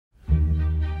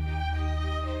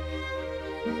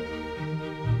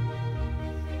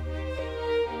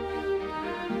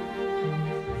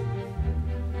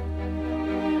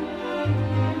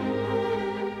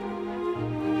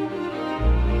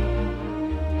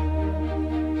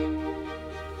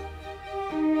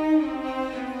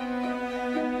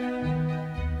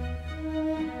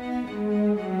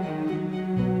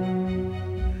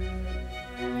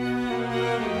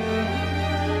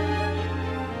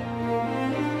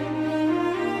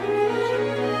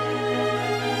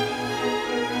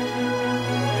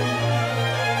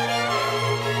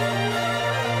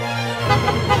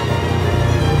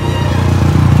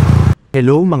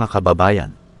Hello mga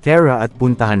kababayan! Tara at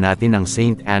puntahan natin ang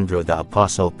St. Andrew the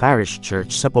Apostle Parish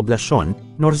Church sa Poblacion,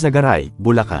 Norzagaray,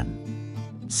 Bulacan.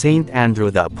 St.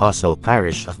 Andrew the Apostle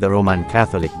Parish of the Roman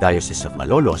Catholic Diocese of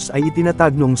Malolos ay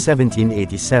itinatag noong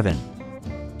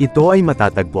 1787. Ito ay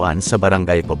matatagpuan sa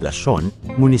Barangay Poblacion,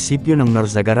 Munisipyo ng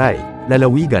Norzagaray,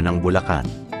 Lalawigan ng Bulacan.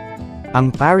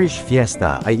 Ang Parish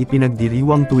Fiesta ay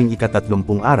ipinagdiriwang tuwing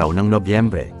ika-30 araw ng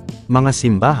Nobyembre. Mga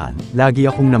simbahan, lagi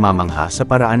akong namamangha sa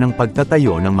paraan ng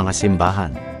pagtatayo ng mga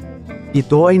simbahan.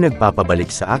 Ito ay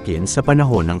nagpapabalik sa akin sa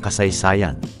panahon ng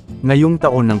kasaysayan. Ngayong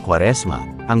taon ng Kwaresma,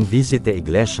 ang Visita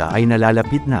Iglesia ay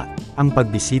nalalapit na. Ang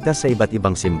pagbisita sa iba't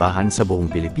ibang simbahan sa buong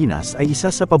Pilipinas ay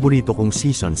isa sa paborito kong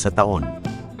season sa taon.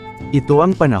 Ito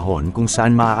ang panahon kung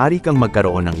saan maaari kang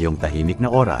magkaroon ng iyong tahimik na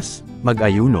oras,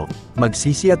 mag-ayuno,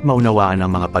 magsisi at maunawaan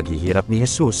ang mga paghihirap ni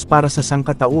Jesus para sa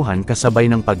sangkatauhan kasabay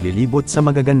ng paglilibot sa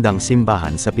magagandang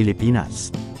simbahan sa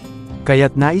Pilipinas.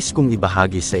 Kaya't nais kong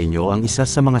ibahagi sa inyo ang isa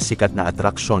sa mga sikat na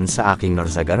atraksyon sa aking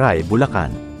Norzagaray,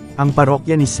 Bulacan, ang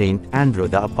parokya ni St.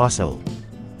 Andrew the Apostle.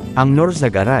 Ang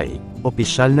Norzagaray,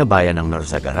 opisyal na bayan ng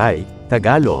Norzagaray,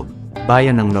 Tagalog,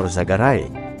 Bayan ng Norzagaray,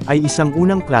 ay isang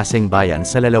unang klaseng bayan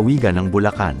sa lalawigan ng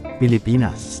Bulacan,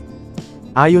 Pilipinas.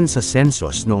 Ayon sa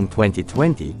census noong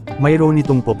 2020, mayroon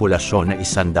itong populasyon na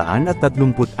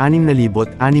 136,664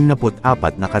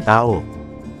 na katao.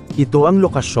 Ito ang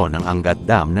lokasyon ng Angat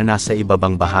Dam na nasa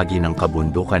ibabang bahagi ng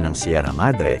kabundukan ng Sierra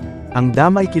Madre. Ang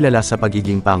dam ay kilala sa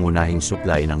pagiging pangunahing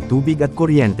supply ng tubig at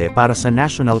kuryente para sa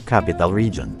National Capital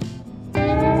Region.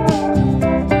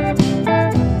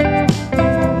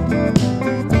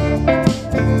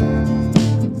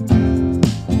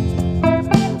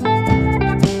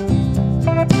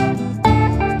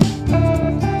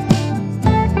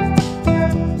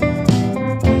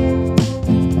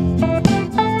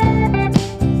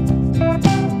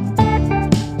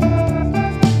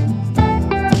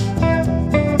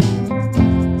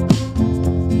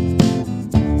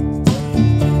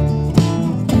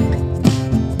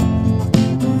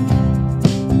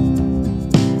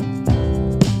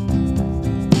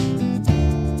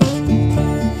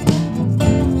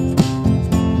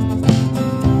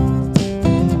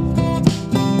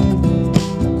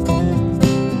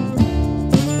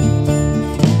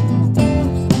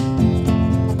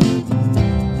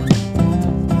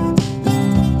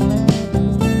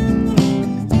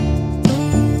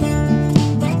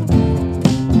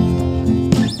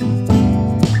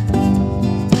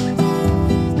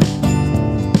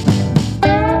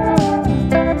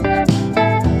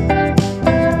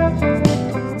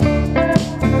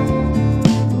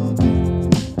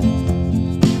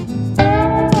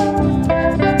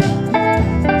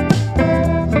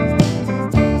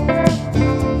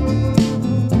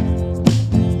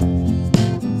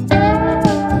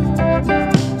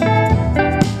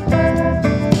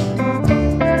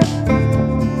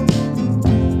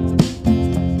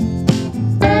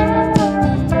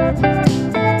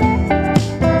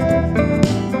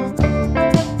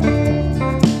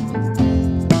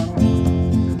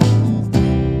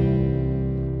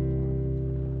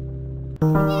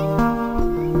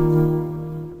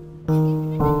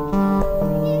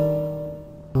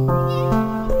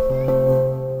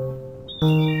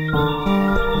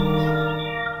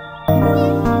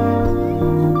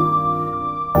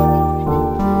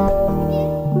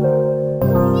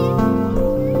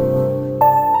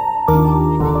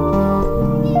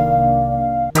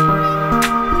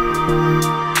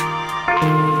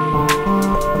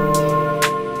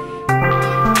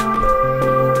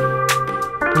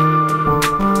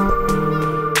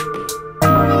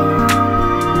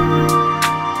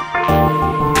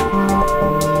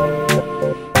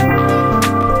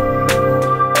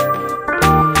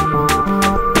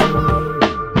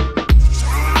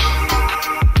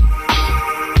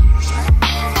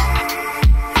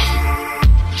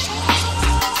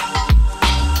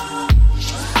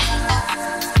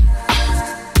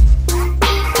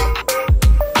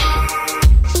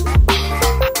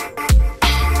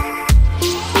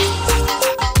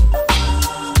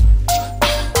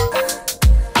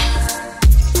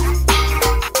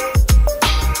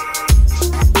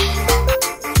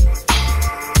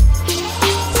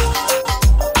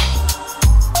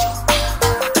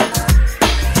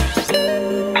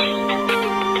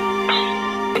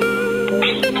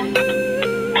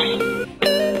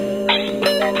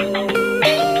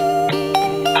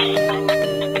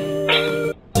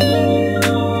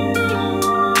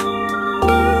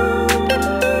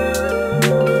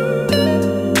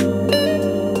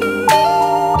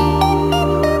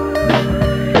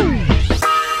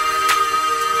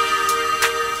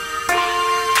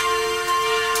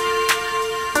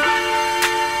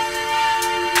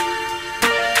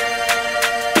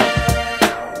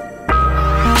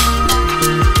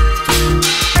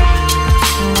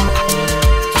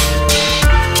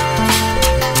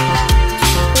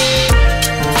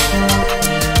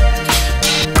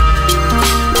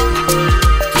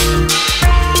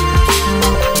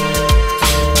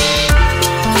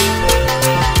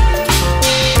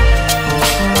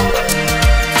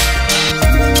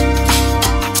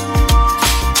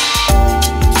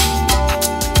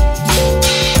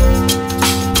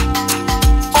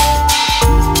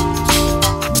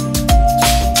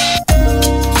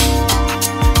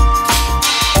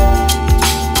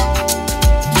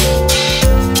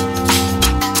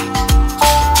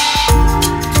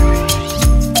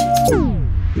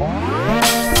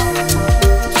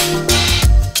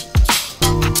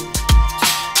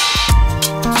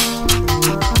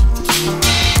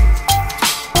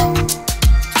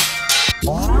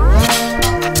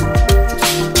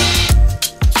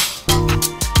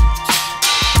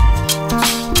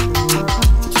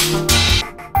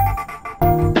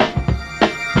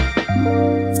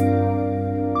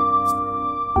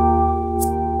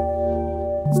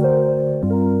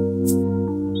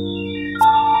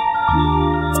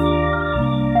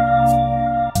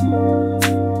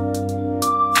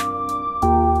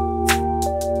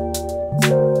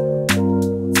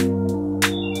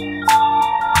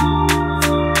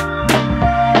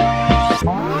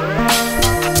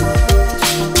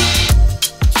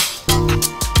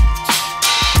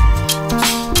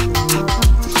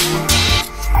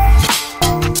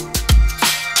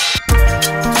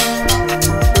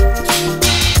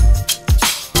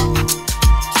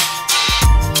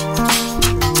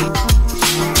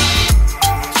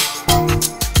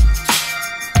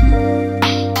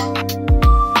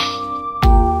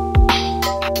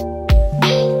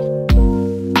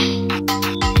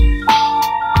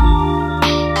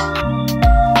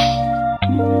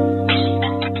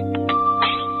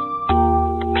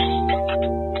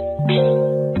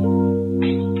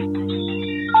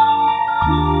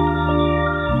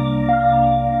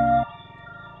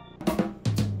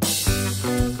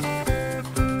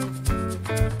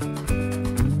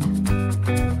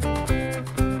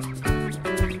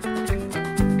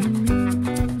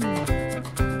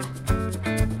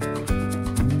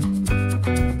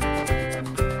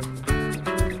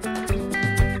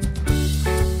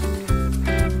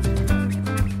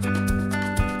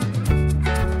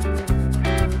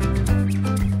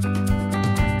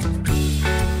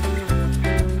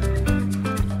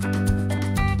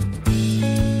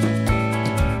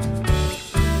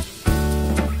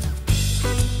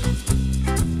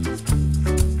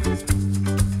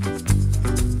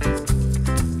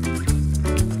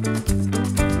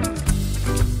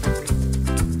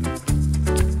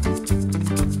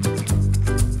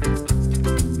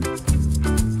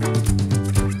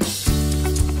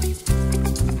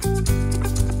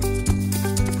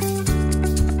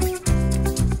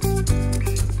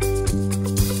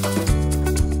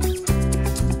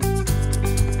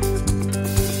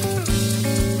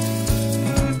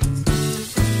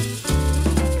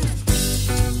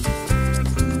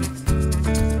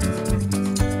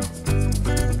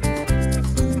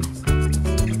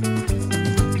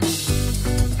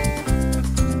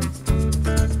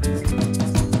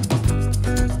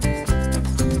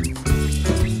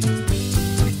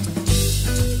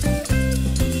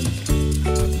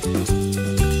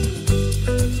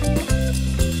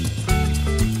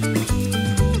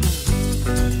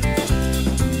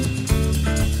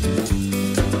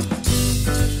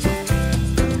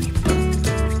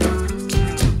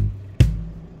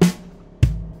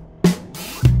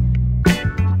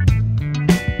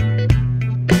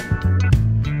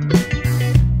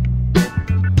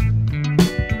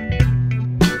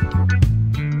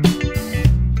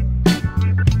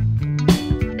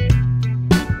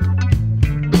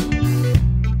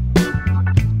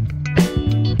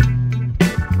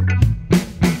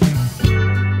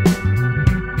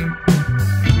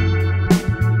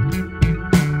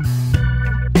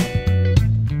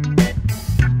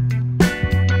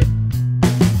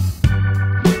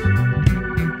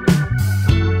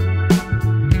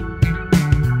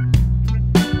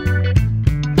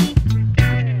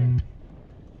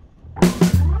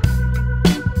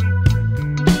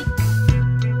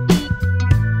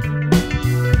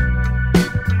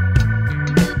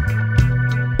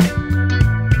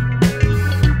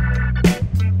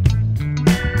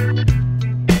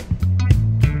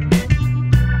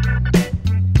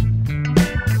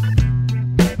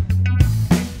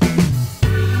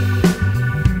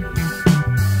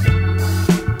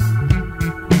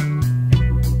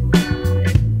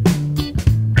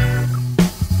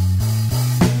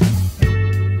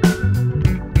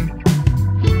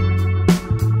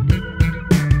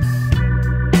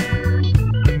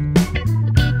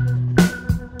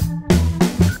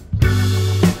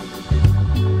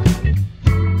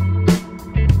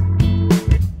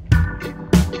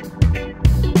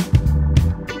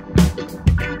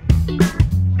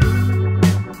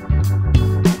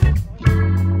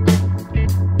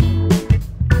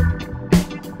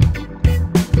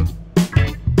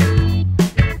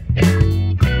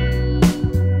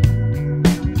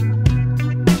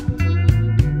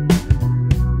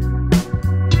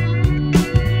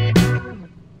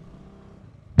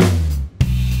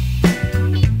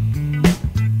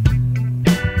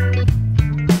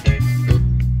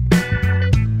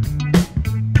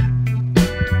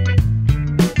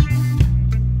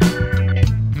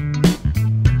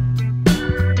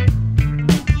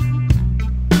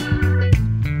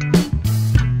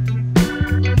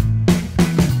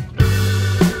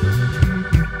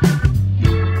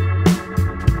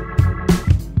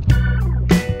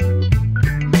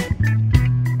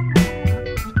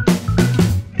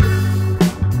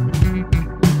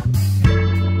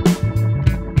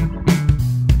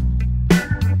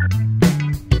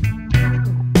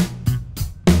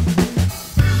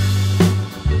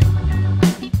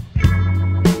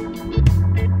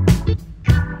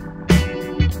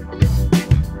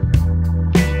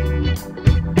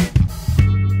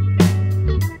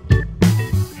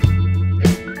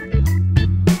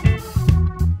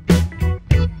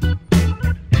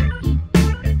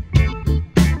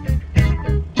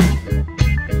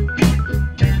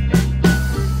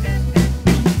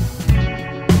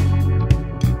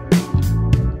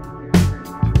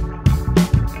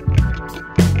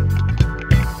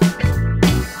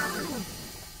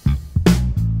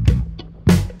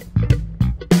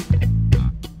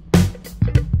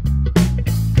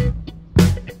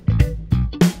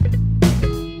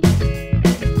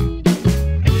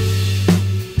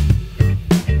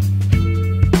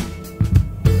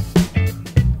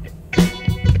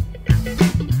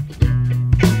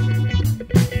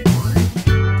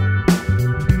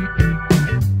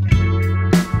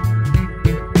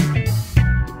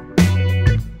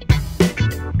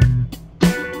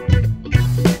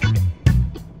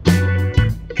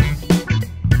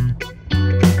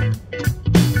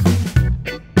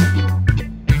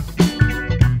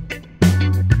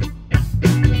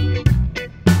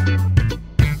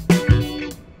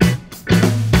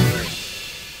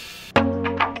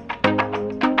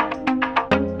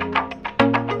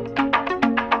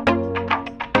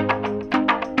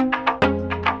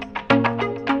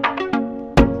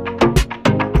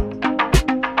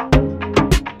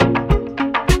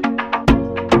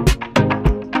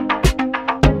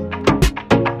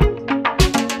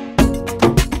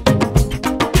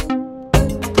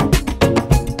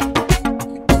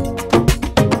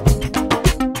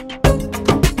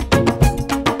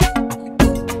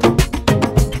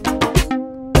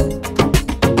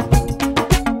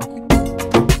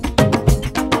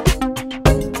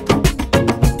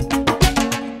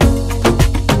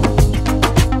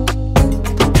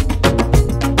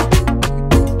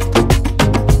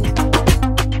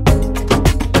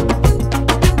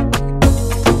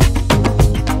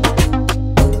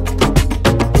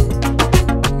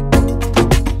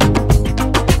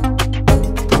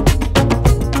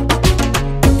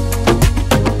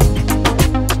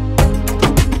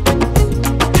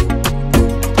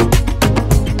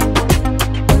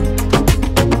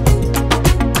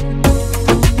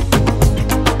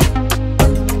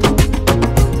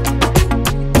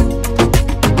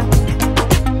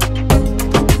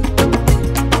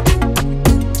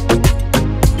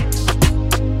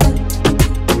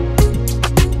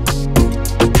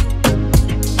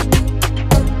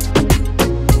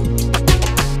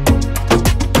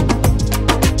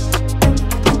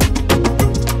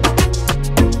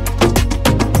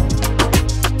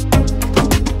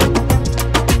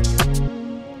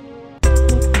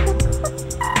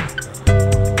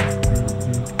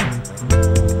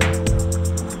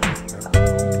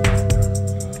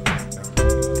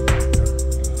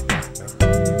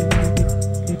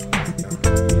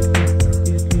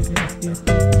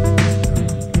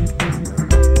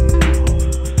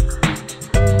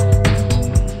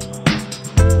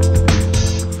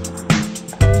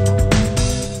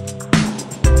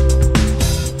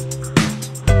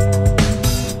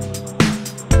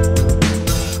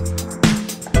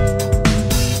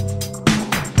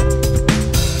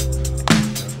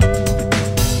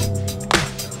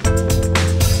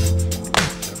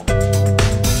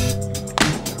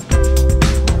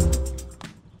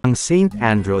 St.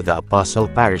 Andrew the Apostle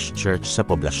Parish Church sa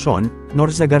Poblacion,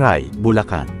 Norzagaray,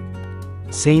 Bulacan.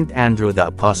 St. Andrew the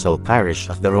Apostle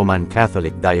Parish of the Roman Catholic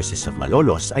Diocese of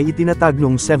Malolos ay itinatag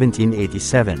noong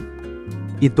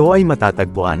 1787. Ito ay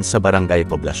matatagpuan sa Barangay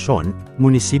Poblacion,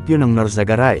 Munisipyo ng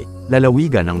Norzagaray,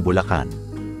 Lalawigan ng Bulacan.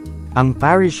 Ang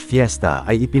Parish Fiesta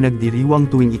ay ipinagdiriwang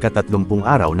tuwing ika-30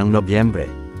 araw ng Nobyembre.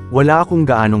 Wala akong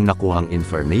gaanong nakuhang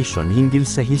information hinggil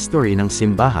sa history ng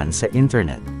simbahan sa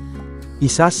internet.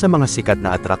 Isa sa mga sikat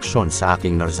na atraksyon sa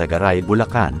aking Norzagaray,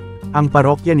 Bulacan, ang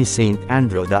parokya ni St.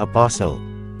 Andrew the Apostle.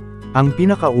 Ang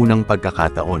pinakaunang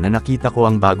pagkakataon na nakita ko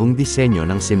ang bagong disenyo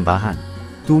ng simbahan.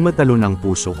 Tumatalo ng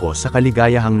puso ko sa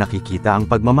kaligayahang nakikita ang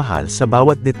pagmamahal sa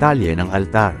bawat detalye ng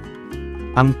altar.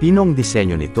 Ang pinong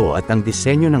disenyo nito at ang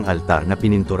disenyo ng altar na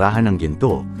pininturahan ng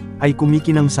ginto, ay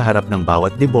kumikinang sa harap ng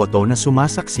bawat deboto na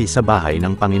sumasaksi sa bahay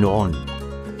ng Panginoon.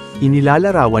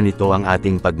 Inilalarawan nito ang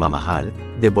ating pagmamahal,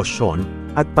 debosyon,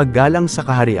 at paggalang sa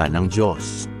kaharian ng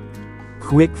Diyos.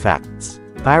 Quick facts.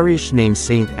 Parish name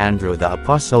St. Andrew the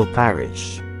Apostle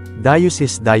Parish.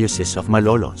 Diocese of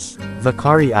Malolos.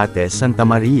 Vicariate Santa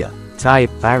Maria.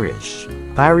 Type Parish.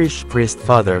 Parish Priest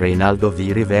Father Reynaldo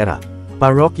V. Rivera.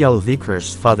 Parochial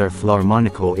Vicars Father Flor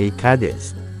Monaco A.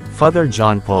 Cadiz. Father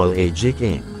John Paul A.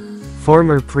 Jiking.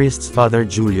 Former Priests Father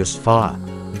Julius Fa.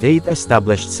 Date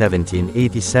established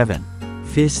 1787.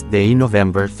 Feast Day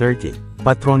November 30.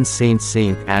 Patron Saint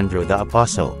Andrew the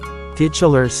Apostle.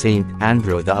 Titular St.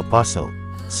 Andrew the Apostle.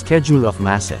 Schedule of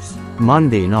Masses.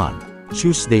 Monday none.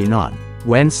 Tuesday none.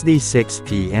 Wednesday 6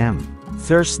 p.m.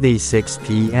 Thursday 6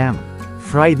 p.m.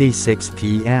 Friday 6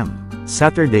 p.m.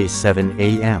 Saturday 7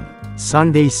 a.m.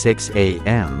 Sunday 6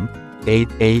 a.m. 8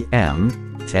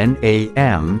 a.m. 10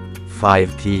 a.m.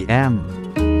 5 p.m.